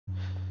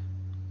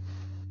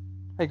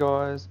Hey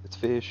guys, it's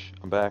Fish.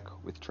 I'm back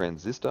with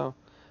Transistor,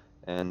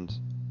 and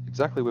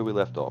exactly where we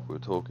left off.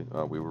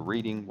 We were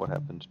reading what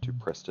happened to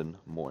Preston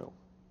Moyle.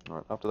 All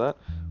right, after that,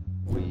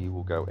 we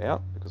will go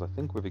out because I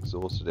think we've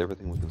exhausted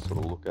everything we can sort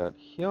of look at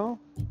here.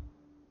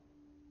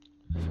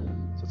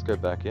 So let's go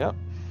back out.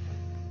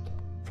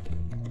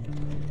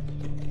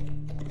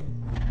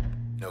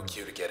 No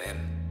queue to get in.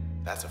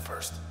 That's a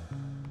first.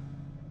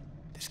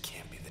 This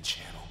can't be the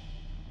channel.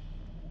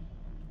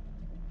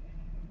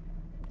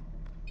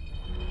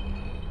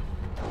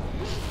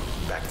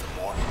 Back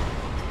for more.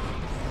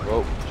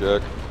 Whoa,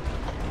 jerk.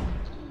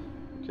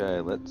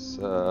 Okay,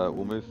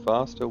 we'll move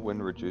faster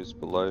when reduced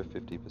below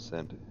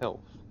 50% health.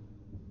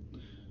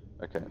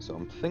 Okay, so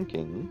I'm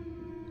thinking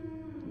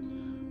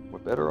we're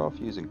better off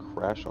using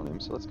Crash on him,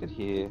 so let's get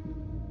here,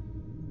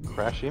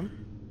 crash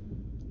him,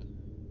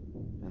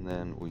 and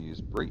then we'll use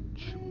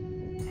Breach.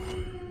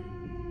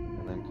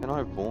 And then can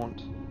I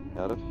vaunt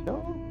out of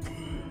here?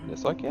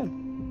 Yes, I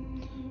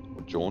can.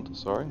 Or jaunt,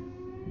 sorry.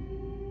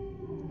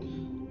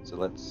 So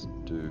let's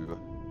do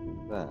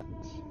that.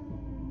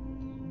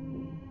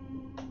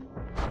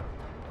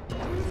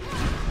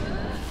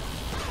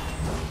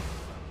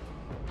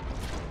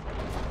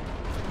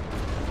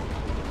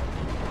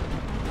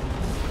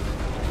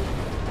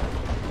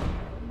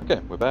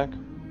 Okay, we're back.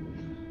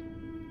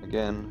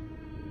 Again.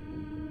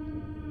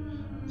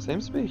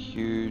 Seems to be a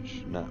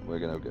huge... Nah, we're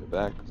going to go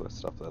back because I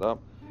stuffed that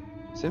up.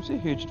 Seems to be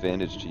a huge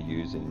advantage to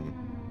using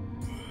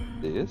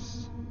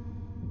this.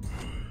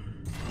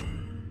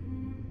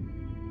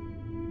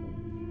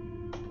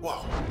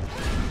 Whoa.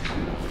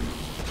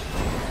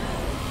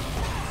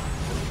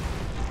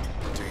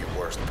 Do your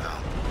worst,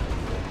 pal.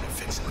 I'm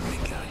fixing the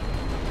big guy.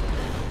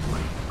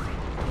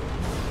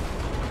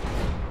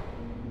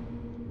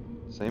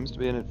 Seems to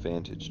be an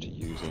advantage to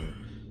using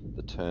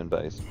the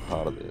turn-based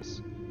part of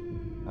this.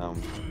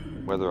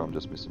 Whether I'm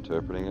just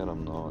misinterpreting it,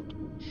 I'm not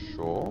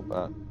sure,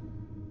 but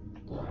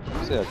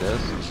we'll see how it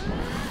goes.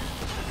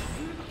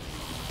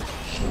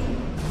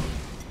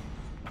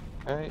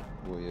 Okay,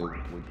 we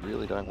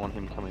really don't want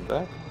him coming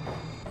back.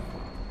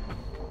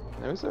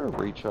 Now, is there a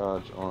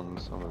recharge on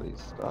some of these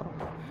stuff?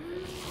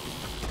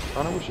 I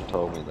kinda wish you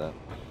told me that.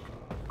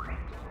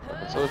 I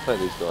can sort of take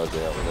these guys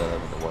out without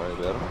having to worry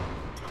about them.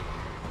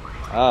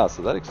 Ah,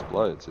 so that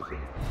explodes if it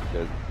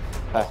goes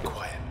packing.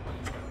 Quiet.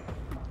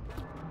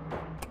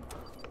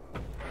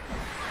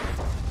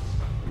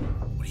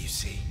 What do you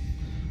see?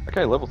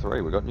 Okay, level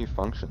 3, we've got new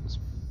functions.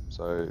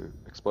 So,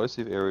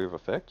 explosive area of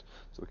effect.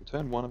 So we can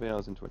turn one of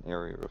ours into an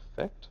area of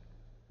effect.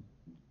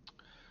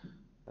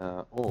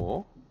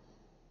 Or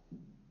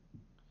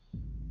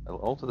it'll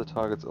alter the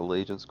target's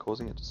allegiance,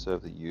 causing it to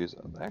serve the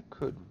user. That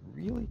could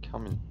really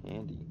come in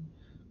handy.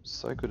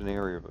 So could an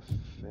area of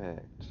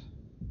effect.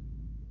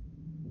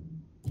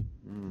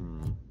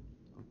 I'm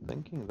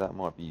thinking that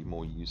might be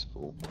more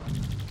useful.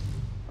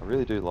 I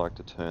really do like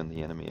to turn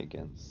the enemy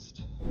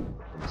against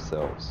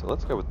themselves. So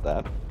let's go with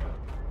that.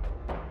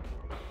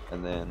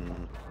 And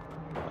then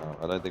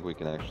I don't think we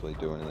can actually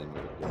do anything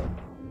with it yet.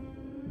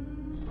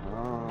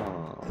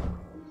 Ah,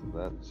 so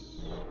that's...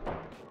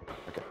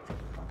 okay.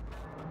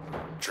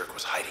 Jerk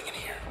was hiding in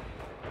here.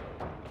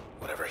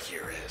 Whatever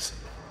here is.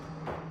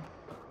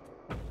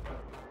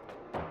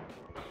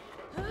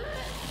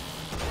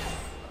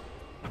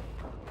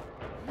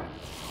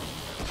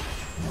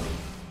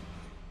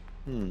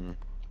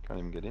 Can't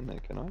even get in there,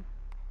 can I?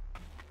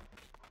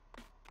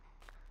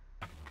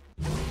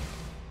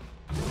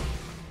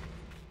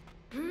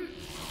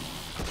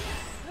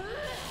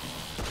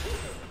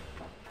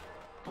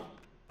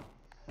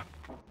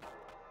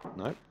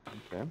 Nope,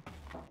 okay.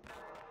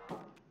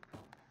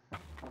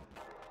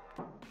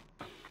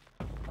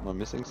 Am I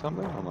missing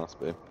something? I must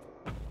be.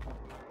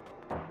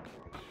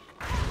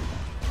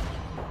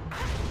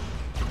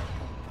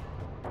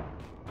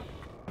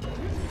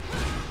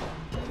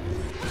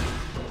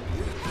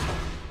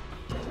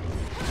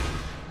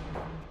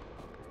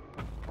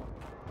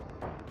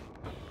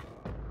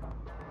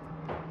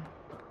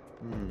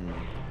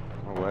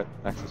 Oh wait,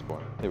 access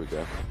point. Here we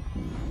go.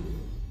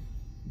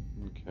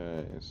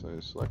 Okay, so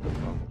select a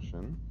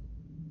function.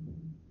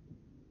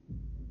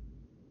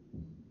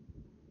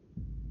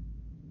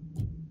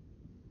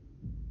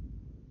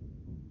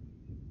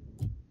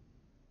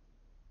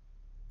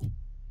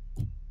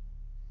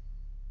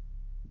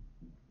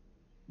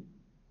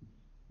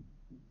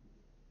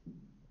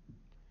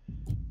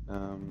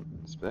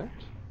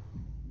 Inspect?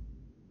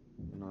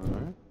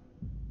 No.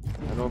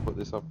 How do I put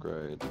this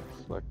upgrade?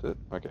 Select it.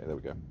 Okay, there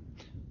we go.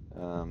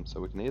 So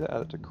we can either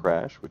add it to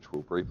Crash, which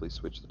will briefly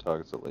switch the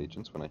target's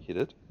allegiance when I hit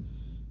it.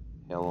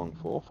 How long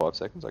for? 5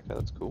 seconds? Okay,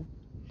 that's cool.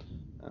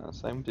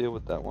 Same deal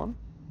with that one.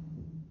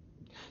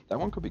 That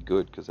one could be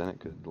good, because then it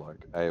could,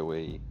 like,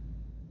 AoE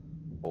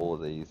all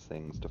of these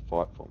things to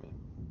fight for me.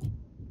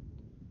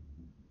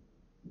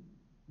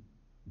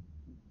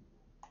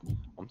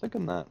 I'm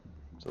thinking that.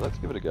 So let's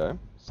give it a go.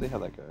 See how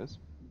that goes.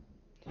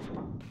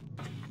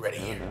 Ready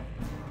here.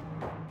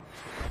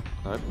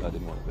 Nope, I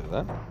didn't want to do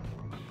that.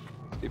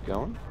 Let's keep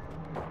going.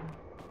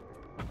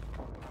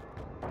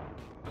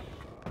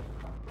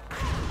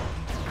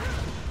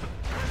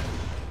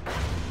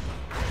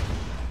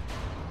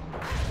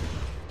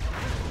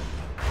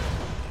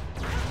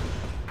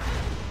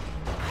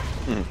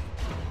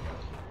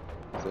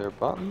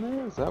 button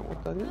there? Is that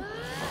what that is?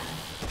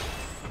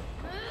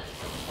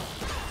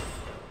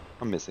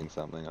 I'm missing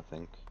something, I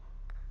think.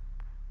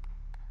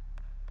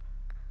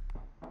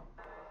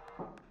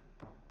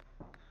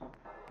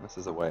 This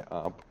is a way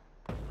up.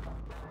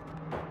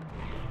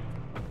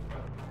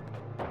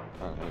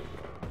 Oh, here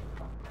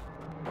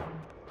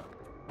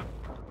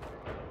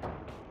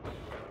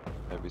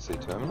we go.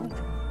 ABC terminal?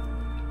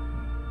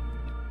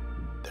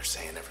 They're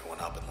saying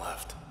everyone up and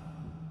left.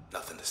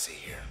 Nothing to see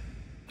here.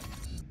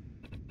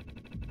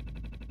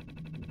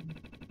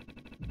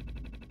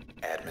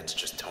 Admin's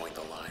just towing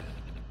the line.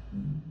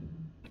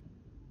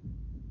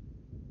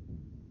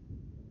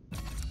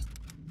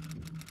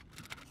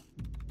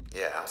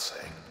 Yeah, I'll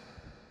say.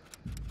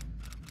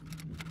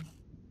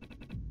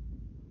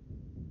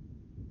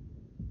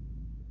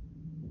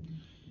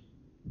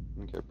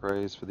 Okay,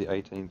 praise for the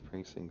 18th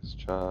precinct's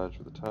charge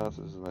with the task.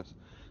 This is the most...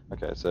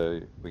 Okay, so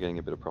we're getting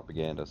a bit of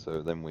propaganda,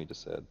 so then we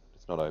just said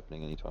it's not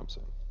opening anytime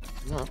soon.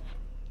 Alright.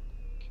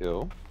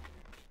 Cool.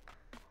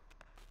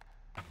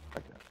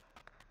 Okay.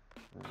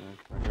 Can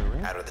I go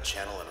around? Out of the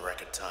channel in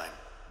record time.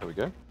 There we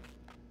go.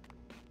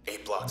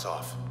 8 blocks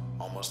off.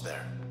 Almost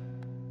there.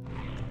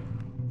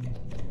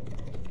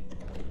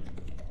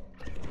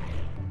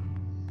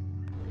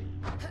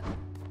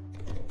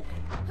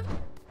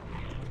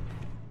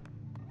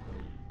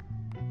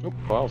 Oh,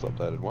 files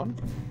updated one.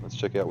 Let's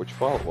check out which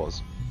file it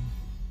was.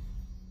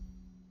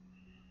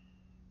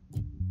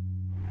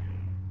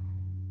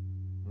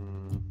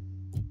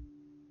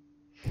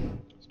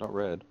 It's not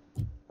red.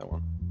 That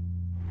one.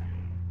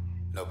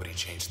 Nobody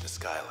changed the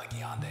sky like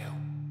Yondale.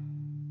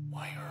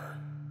 Why her?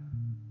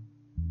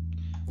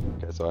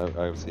 Okay, so I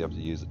obviously have to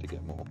use it to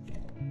get more.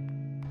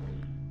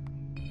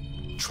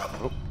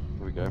 Trouble. Oh,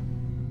 here we go.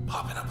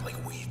 Popping up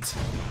like weeds.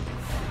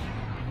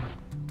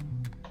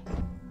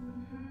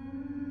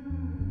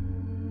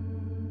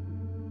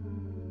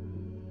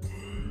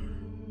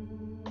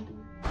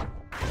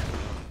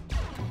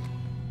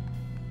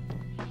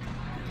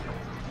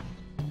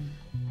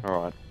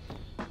 Alright.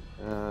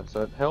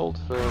 So it held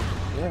for...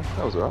 Yeah,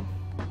 that was alright.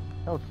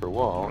 Held for a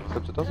while,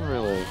 except it doesn't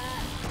really...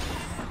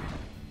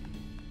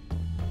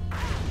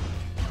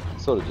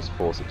 Sort of just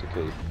force it to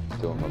keep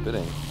doing my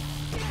bidding.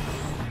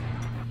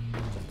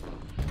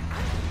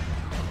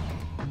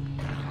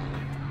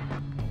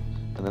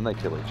 And then they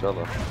kill each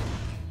other.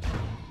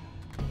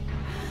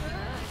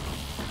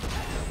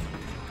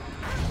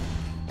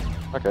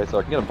 Okay, so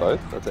I can get them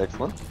both. That's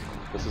excellent.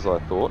 Just as I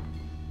thought.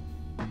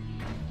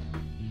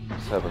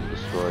 Just have them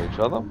destroy each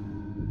other.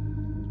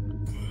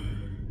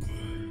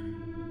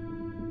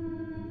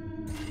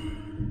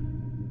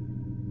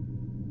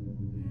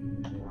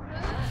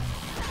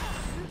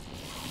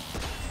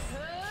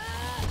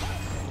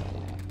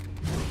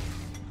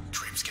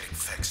 Dream's getting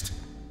fixed.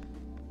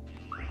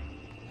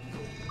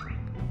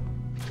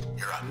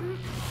 You're up.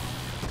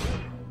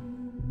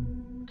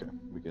 Okay,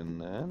 we can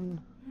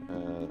then...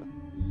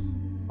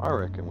 I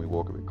reckon we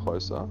walk a bit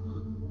closer.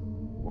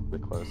 Walk a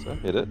bit closer,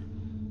 hit it.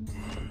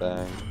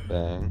 Bang,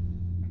 bang.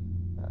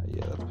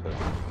 Yeah, that's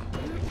perfect.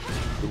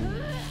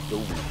 Ooh,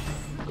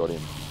 ooh. Got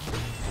him.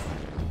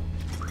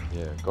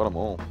 Yeah, got them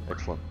all.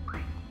 Excellent.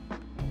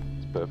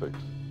 It's perfect.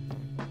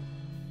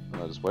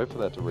 And I just wait for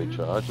that to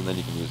recharge, and then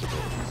you can use it.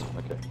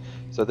 Okay.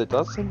 So there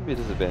does seem to be a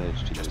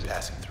disadvantage to Just using.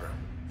 passing through.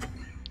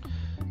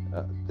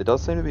 There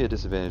does seem to be a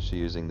disadvantage to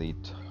using the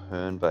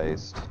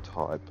turn-based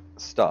type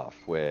stuff,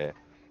 where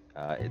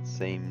it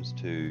seems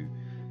to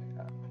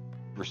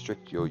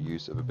restrict your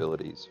use of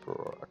abilities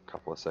for a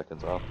couple of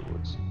seconds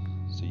afterwards.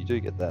 So you do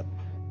get that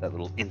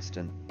little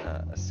instant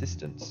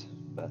assistance,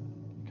 but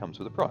it comes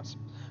with a price.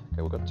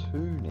 Okay, we've got 2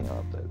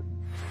 now updated.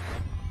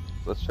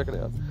 So let's check it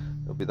out.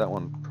 It'll be that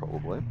one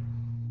probably.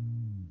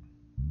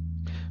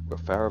 We've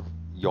got Farah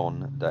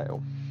Yon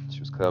Dale. She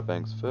was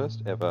Cloudbank's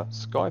first ever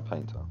sky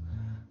painter.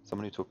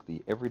 Someone who took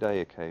the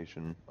everyday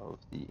occasion of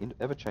the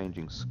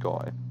ever-changing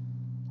sky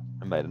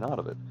and made an art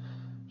of it.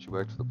 She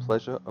worked for the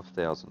pleasure of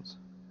thousands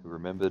who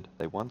remembered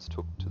they once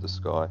took the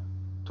sky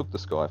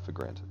for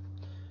granted.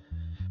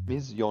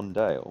 Ms.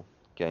 Yondale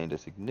gained a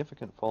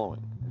significant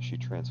following as she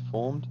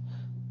transformed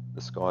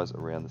the skies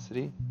around the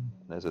city,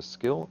 and as her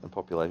skill and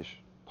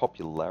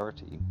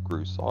popularity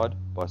grew side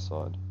by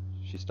side,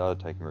 she started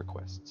taking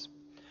requests.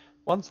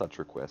 One such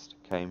request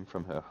came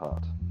from her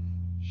heart.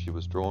 She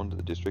was drawn to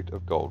the district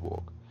of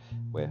Goldwalk,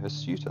 where her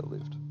suitor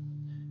lived,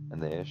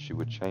 and there she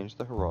would change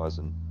the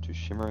horizon to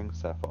shimmering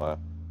sapphire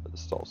for the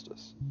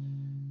solstice,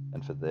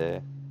 and for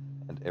their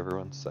and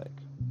everyone's sake.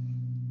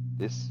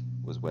 This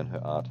was when her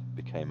art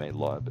became a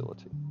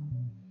liability.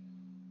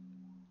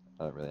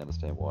 I don't really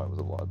understand why it was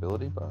a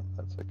liability, but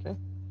that's okay.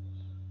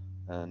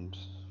 And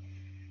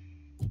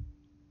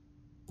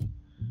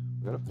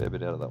we got a fair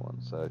bit out of that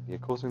one. So yeah,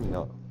 causing the...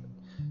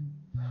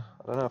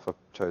 I don't know if I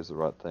chose the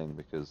right thing,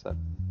 because that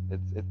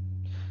it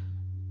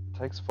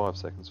takes 5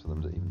 seconds for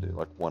them to even do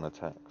like one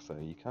attack, so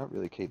you can't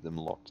really keep them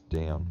locked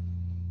down.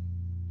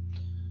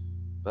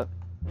 But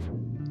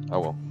oh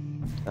well.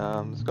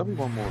 There's got to be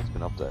one more that's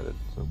been updated.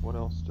 So what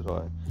else did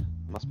I...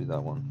 Must be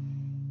that one.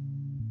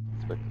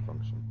 Inspect the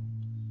function.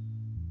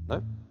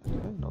 Nope.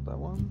 Okay, not that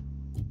one.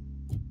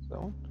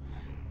 That one?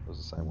 It was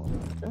the same one.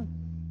 Okay.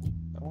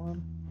 That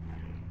one.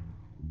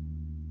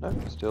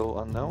 Nope, still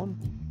unknown.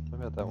 What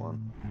about that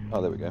one?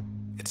 Oh, there we go.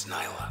 It's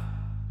Nyla.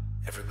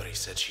 Everybody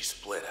said she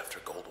split after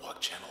Goldwalk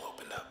Channel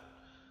opened up.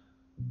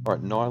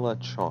 Alright, Nyla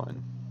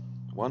Chine.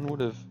 One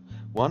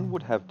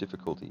would have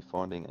difficulty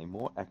finding a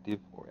more active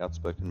or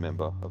outspoken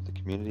member of the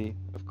community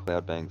of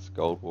Cloudbank's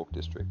Goldwalk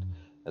district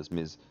as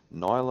Ms.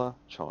 Nyla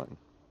Chine.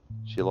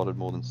 She allotted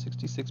more than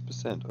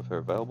 66% of her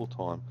available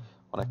time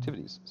on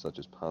activities such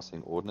as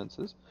passing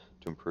ordinances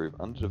to improve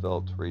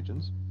underdeveloped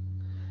regions,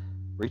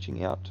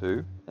 reaching out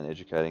to and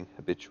educating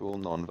habitual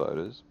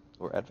non-voters,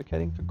 or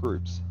advocating for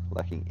groups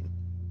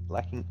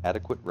lacking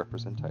adequate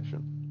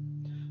representation.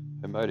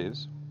 Her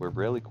motives were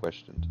rarely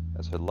questioned,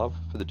 as her love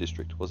for the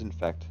district was in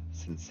fact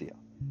sincere,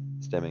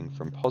 stemming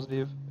from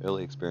positive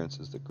early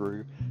experiences that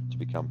grew to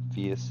become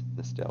fierce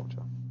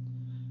nostalgia.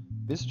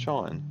 Miss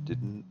Chine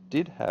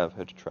did have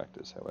her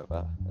detractors,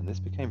 however, and this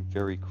became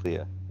very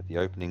clear at the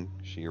opening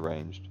she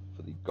arranged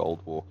for the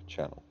Goldwalk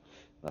Channel.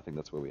 And I think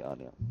that's where we are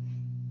now.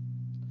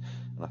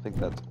 And I think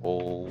that's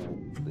all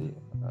the,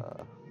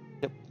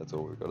 yep, that's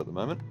all we've got at the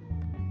moment.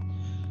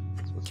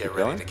 So let's Get keep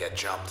ready going. to get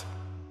jumped.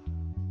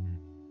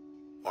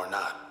 Or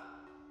not.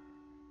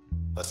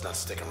 Let's not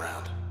stick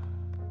around.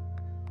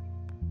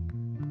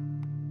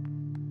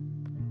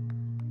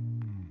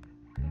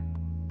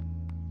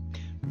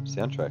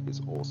 Soundtrack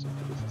is awesome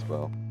for this as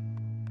well.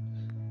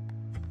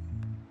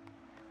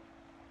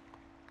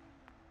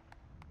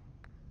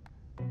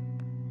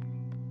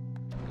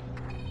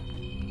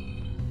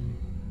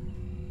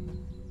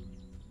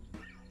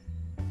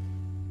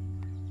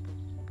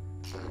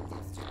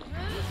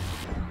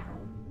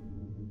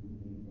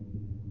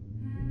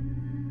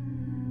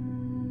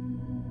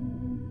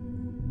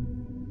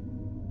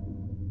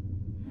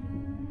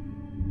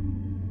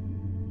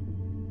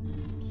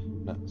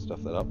 No,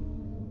 stuff that up.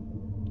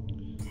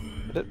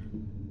 Hit it.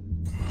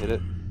 Hit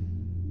it.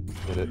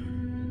 Hit it.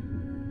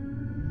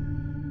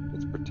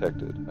 It's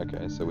protected.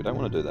 Okay, so we don't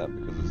want to do that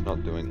because it's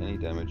not doing any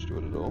damage to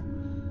it at all.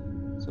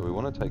 So we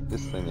want to take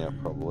this thing out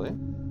probably,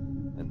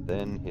 and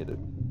then hit it.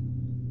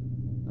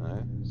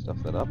 No,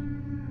 stuff that up.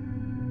 And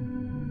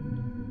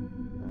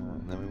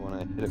then we want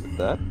to hit it with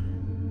that.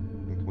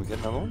 And can we get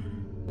another one?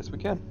 Yes, we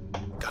can.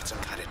 Got some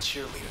kind of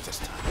cheerleader this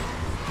time.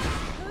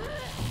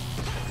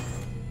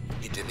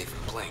 He didn't even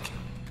blink.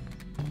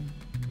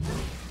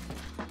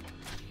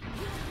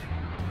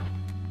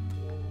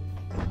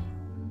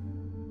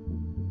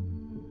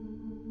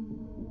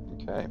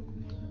 Okay.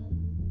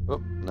 Oh,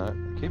 no.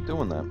 Keep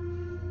doing that.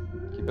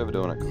 Keep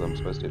overdoing it because I'm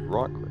supposed to hit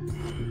right click.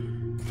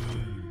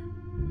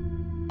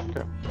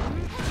 Okay.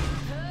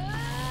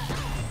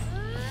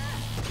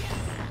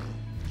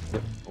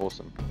 Yep,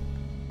 awesome.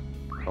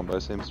 Combo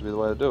seems to be the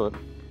way to do it.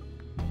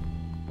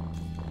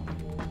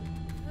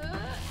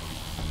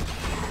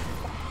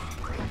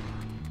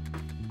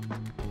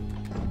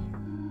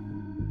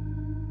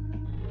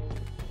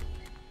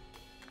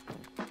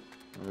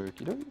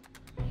 Okie dokie.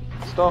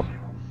 Stop.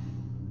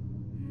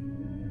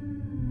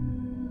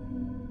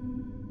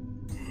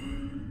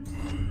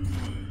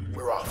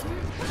 We're off.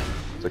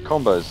 So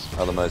combos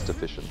are the most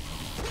efficient.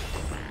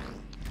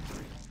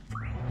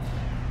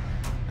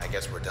 I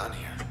guess we're done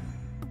here.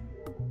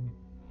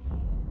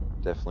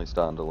 Definitely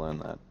starting to learn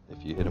that.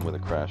 If you hit him with a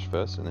crash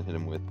first and then hit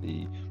him with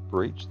the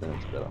breach, then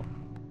it's better.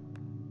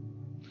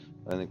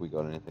 I don't think we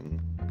got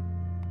anything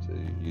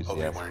to use Hope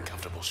you're wearing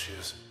comfortable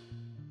shoes.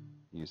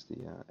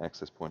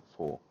 access point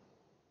for.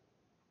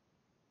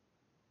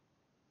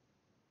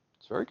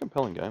 It's a very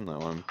compelling game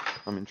though.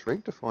 I'm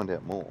intrigued to find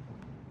out more.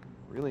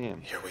 Really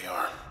am. Here we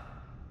are.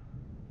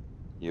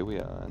 Here we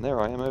are, and there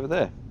I am over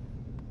there.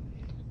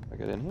 I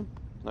get in here?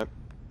 Nope.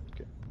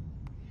 Okay.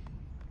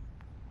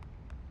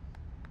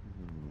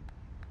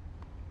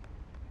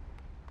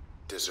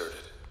 Deserted.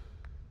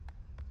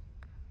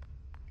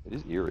 It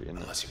is eerie, isn't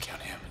it? Unless you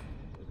count him.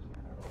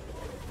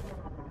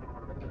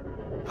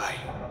 Hi.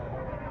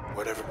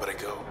 Where'd everybody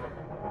go?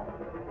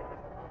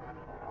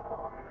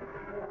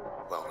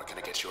 Well, we're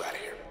gonna get you out of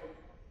here.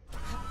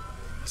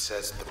 He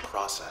says the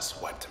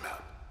process wiped him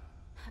out.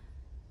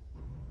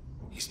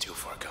 He's too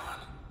far gone.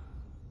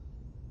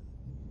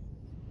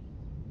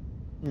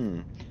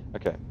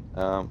 Okay.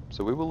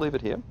 So we will leave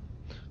it here.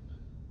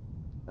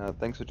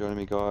 Thanks for joining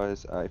me,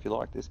 guys. If you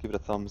liked this, give it a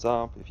thumbs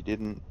up. If you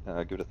didn't,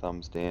 give it a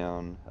thumbs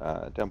down.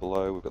 Down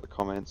below, we've got the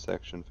comments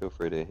section. Feel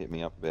free to hit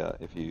me up about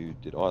if you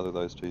did either of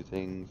those two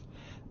things.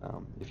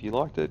 If you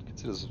liked it,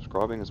 consider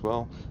subscribing as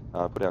well.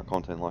 I put out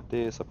content like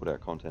this. I put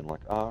out content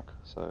like Ark.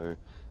 So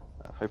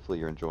hopefully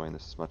you're enjoying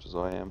this as much as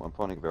I am. I'm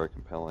finding it very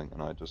compelling,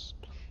 and I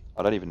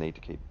don't even need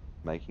to keep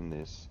making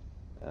this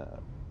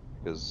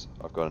because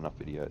I've got enough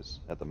videos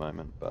at the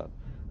moment. But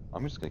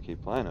I'm just going to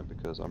keep playing it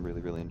because I'm really,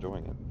 really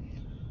enjoying it.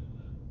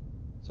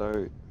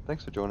 So,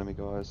 thanks for joining me,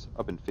 guys.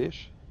 I've been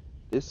Fish,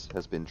 this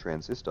has been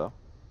Transistor,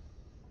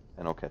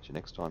 and I'll catch you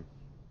next time.